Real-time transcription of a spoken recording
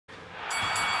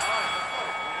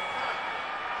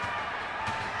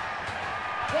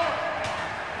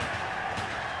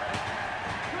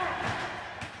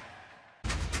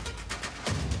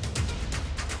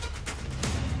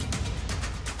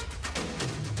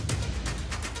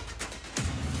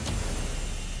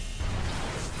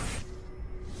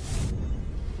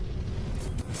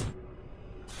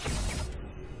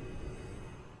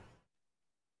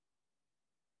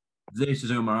This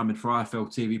is Umar Ahmed for IFL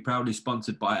TV, proudly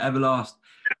sponsored by Everlast.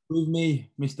 With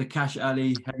me, Mr. Kash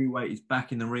Ali, heavyweight, is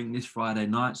back in the ring this Friday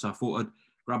night. So I thought I'd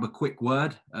grab a quick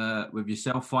word with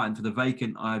yourself, fighting for the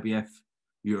vacant IBF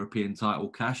European title.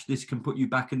 Kash, this can put you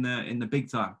back in the big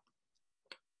time.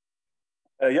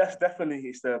 Yes, definitely.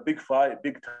 It's a big fight,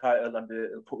 big title, and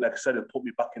like I said, it put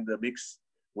me back in the mix,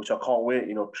 which I can't wait.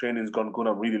 You know, training's gone good.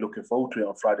 I'm really looking forward to it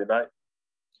on Friday night.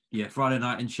 Yeah, Friday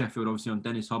night in Sheffield, obviously on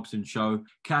Dennis Hobson's show.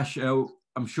 Kash,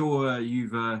 I'm sure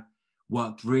you've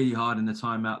worked really hard in the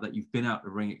time out that you've been out the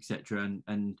ring, etc.,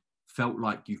 and felt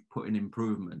like you've put in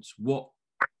improvements. What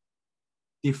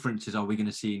differences are we going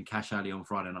to see in Kash Ali on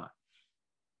Friday night?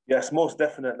 Yes, most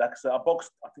definitely. Like I said, I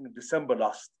boxed, I think, in December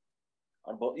last.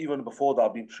 But even before that,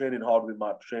 I've been training hard with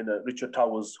my trainer, Richard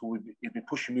Towers, who he's been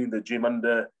pushing me in the gym. And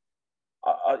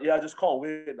I just can't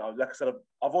wait now. Like I said,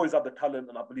 I've always had the talent,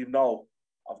 and I believe now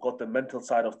I've got the mental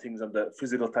side of things and the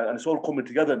physical time, and it's all coming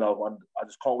together now. And I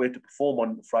just can't wait to perform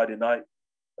on Friday night,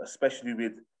 especially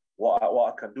with what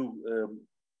I can do,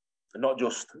 and not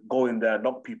just go in there and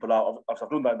knock people out. I've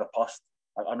done that in the past.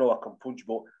 I know I can punch,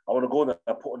 but I want to go in there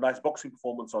and put a nice boxing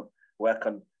performance on where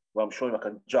I'm showing I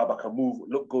can jab, I can move,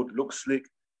 look good, look slick.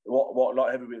 What a lot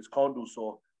of heavyweights can't do.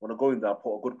 So I want to go in there and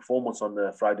put a good performance on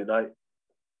Friday night.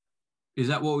 Is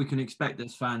that what we can expect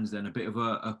as fans then? A bit of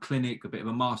a clinic, a bit of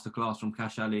a masterclass from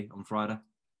Kash Ali on Friday?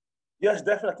 Yes,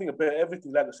 definitely. I think a bit of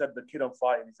everything. Like I said, the kid I'm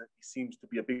fighting, he seems to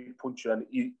be a big puncher, and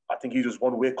I think he's just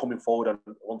one way coming forward and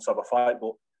wants to have a fight.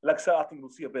 But like I said, I think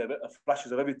we'll see a bit of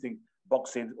flashes of everything.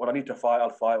 Boxing. When I need to fight, I'll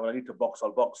fight. When I need to box,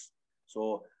 I'll box.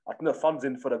 So I think the fans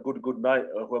in for a good night.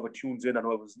 Whoever tunes in and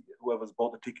whoever's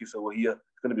bought the tickets over here,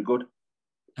 it's going to be good.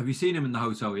 Have you seen him in the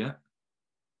hotel yet?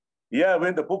 Yeah, we're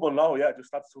in the bubble now. Yeah,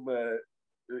 just had some.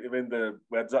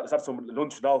 We had some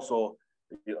lunch now, so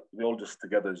we all just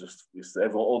together. It's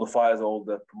everyone, all the fighters, all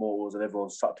the promoters, and everyone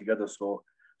sat together. So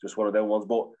just one of them ones.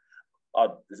 But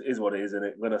it is what it is, isn't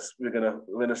it? We're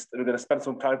gonna spend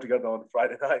some time together on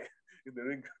Friday night in the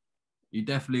ring. You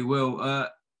definitely will.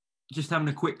 Just having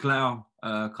a quick kind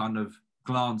of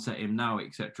glance at him now,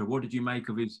 etc. What did you make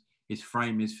of his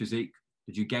frame, his physique?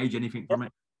 Did you gauge anything from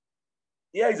it?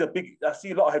 Yeah, he's a big. I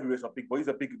see a lot of heavyweights are big, but he's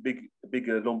a big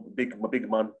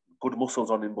man. Good muscles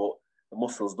on him, but the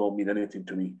muscles don't mean anything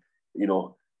to me. You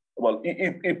know, well,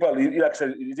 like I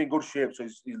said, he's in good shape, so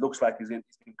he looks like he's been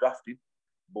grafted.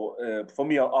 But for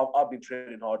me, I've been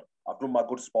training hard. I've done my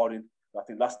good sparring. I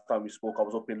think last time we spoke, I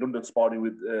was up in London sparring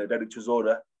with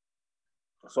Chisora.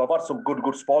 So I've had some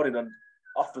good sparring, and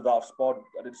after that, I've sparred.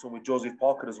 I did some with Joseph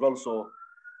Parker as well. So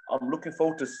I'm looking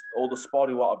forward to all the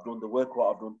sparring what I've done, the work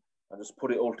what I've done, and just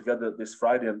put it all together this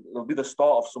Friday. And it'll be the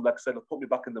start of some, like I said, it'll put me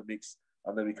back in the mix,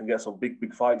 and then we can get some big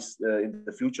fights in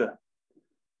the future.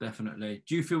 Definitely.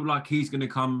 Do you feel like he's going to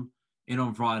come in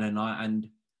on Friday night, and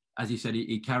as you said,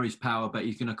 he carries power, but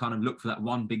he's going to kind of look for that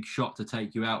one big shot to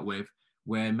take you out with,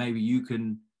 where maybe you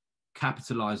can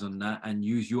capitalize on that and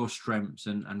use your strengths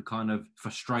and kind of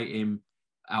frustrate him,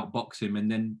 outbox him, and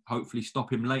then hopefully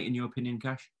stop him late, in your opinion,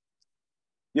 Kash?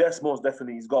 Yes, most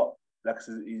definitely. He's got, like I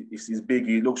said, he's big,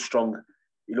 he looks strong,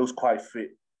 he looks quite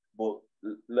fit. But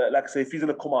like I say, if he's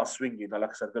going to come out swinging, like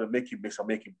I said, I'm going to make him miss, and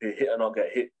make him hit or not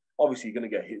get hit. Obviously, you're going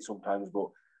to get hit sometimes, but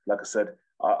like I said,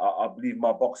 I believe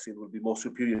my boxing will be more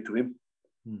superior to him.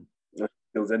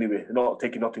 Anyway, not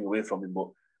taking nothing away from him, but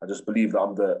I just believe that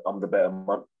I'm the better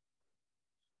man.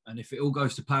 And if it all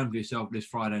goes to plan for yourself this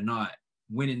Friday night,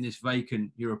 winning this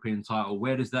vacant European title,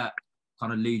 where does that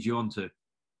kind of lead you on to?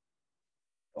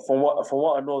 From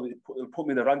what I know, it'll put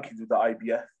me in the rankings with the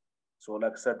IBF. So,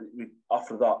 like I said,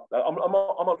 after that, I'm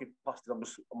not looking past it.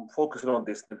 I'm focusing on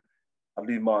this. I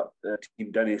leave my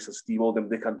team, Dennis and Steve, all them.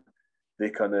 They can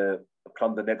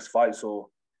plan the next fight, so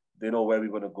they know where we're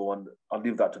going to go, and I'll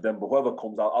leave that to them. But whoever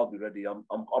comes out, I'll be ready. I'm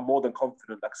more than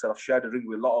confident. Like I said, I've shared the ring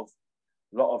with a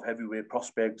lot of heavyweight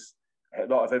prospects, a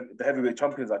lot of the heavyweight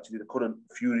champions actually, the current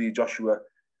Fury, Joshua.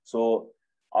 So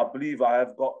I believe I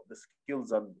have got the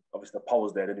skills, and obviously the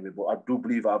power's there anyway. But I do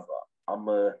believe I'm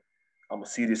a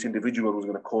serious individual who's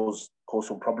going to cause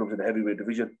some problems in the heavyweight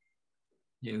division.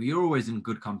 Yeah, well, you're always in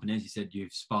good company. As you said,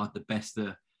 you've sparred the best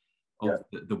of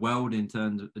the world in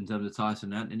terms of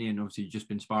Tyson Anthony, and obviously you've just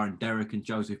been sparring Derek and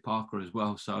Joseph Parker as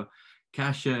well. So,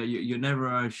 Kash, you're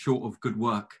never short of good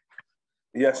work.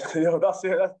 Yes, that's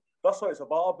it. That's what it's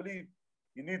about. I believe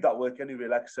you need that work anyway.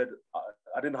 Like I said,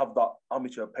 I didn't have that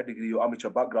amateur pedigree or amateur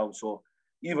background, so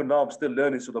even now I'm still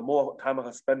learning. So the more time I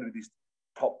can spend with these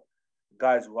top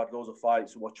guys who had loads of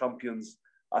fights, who are champions,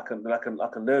 I can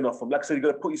learn off from. Like I said, you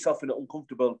got to put yourself in an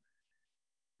uncomfortable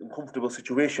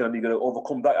situation, and you got to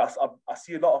overcome that. I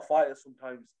see a lot of fighters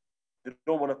sometimes they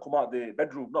don't want to come out of their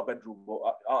bedroom, not bedroom, but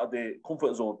out of their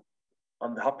comfort zone.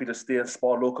 And they're happy to stay and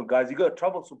spar local guys. You got to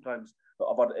travel sometimes.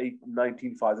 I've had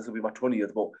 19 fights. This will be my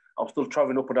 20th, but I'm still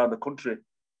traveling up and down the country,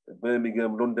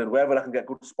 Birmingham, London, wherever I can get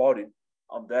good sparring.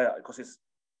 I'm there because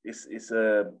it's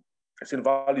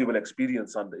invaluable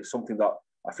experience, and it's something that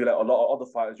I feel like a lot of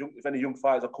other fighters, if any young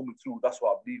fighters are coming through, that's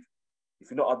what I believe.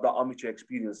 If you've not had that amateur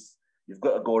experience, you've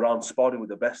got to go around sparring with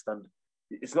the best, and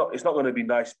it's not going to be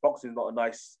nice. Boxing is not a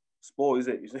nice sport, is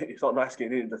it? It's not nice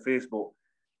getting it in the face, but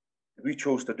we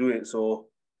chose to do it, so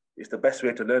it's the best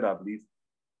way to learn, I believe.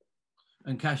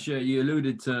 And Kash, you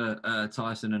alluded to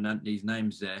Tyson and Anthony's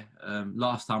names there.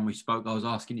 Last time we spoke, I was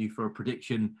asking you for a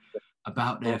prediction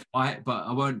about their fight, but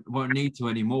I won't need to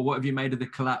anymore. What have you made of the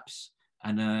collapse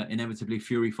and inevitably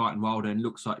Fury fighting Wilder, and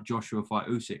looks like Joshua fight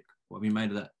Usyk? What have you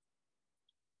made of that?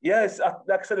 Yes,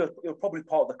 like I said, it was probably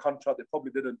part of the contract. They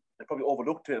probably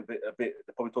overlooked it a bit.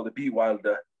 They probably thought they beat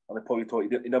Wilder, and they probably thought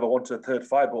he never wanted a third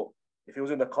fight. But if it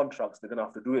was in the contracts, they're gonna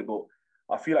have to do it. But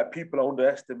I feel like people are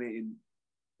underestimating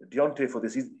Deontay for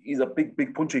this. He's a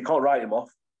big puncher. You can't write him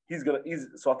off.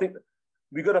 So I think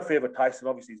we're gonna favour Tyson.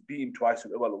 Obviously, he's beat him twice,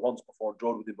 well, once before,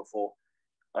 drawn with him before,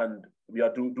 and we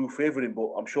do favour him.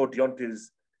 But I'm sure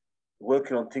Deontay's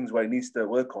working on things where he needs to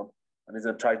work on, and he's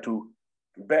gonna try to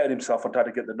better himself and try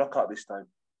to get the knockout this time.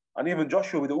 And even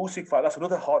Joshua with the Usyk fight, that's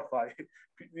another hard fight.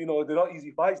 They're not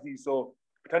easy fights, these. So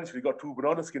potentially you got two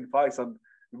banana skin fights, and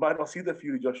we might not see the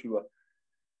Fury Joshua.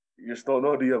 You just don't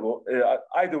know, do you? But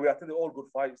either way, I think they're all good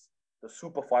fights. The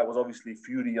super fight was obviously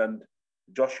Fury and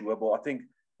Joshua, but I think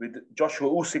with Joshua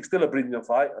Usyk still a brilliant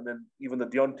fight, and then even the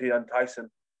Deontay and Tyson,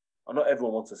 and not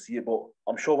everyone wants to see it, but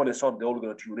I'm sure when it's on, they're all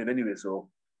going to tune in anyway. So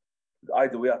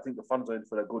either way, I think the fans are in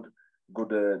for a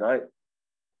good night.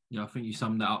 Yeah, I think you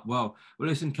summed that up well. Well,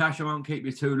 listen, Kash, I won't keep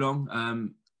you too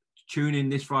long. Tune in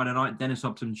this Friday night, Dennis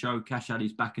Hobson Show. Kash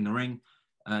Ali's back in the ring.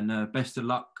 And best of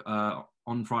luck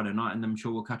on Friday night, and I'm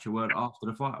sure we'll catch a word after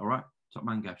the fight, all right? Top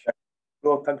man, Kash.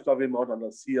 Well, thanks for having me on, and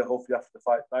I'll see you hopefully after the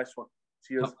fight. Nice one.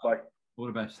 Cheers. Bye. All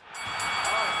the best.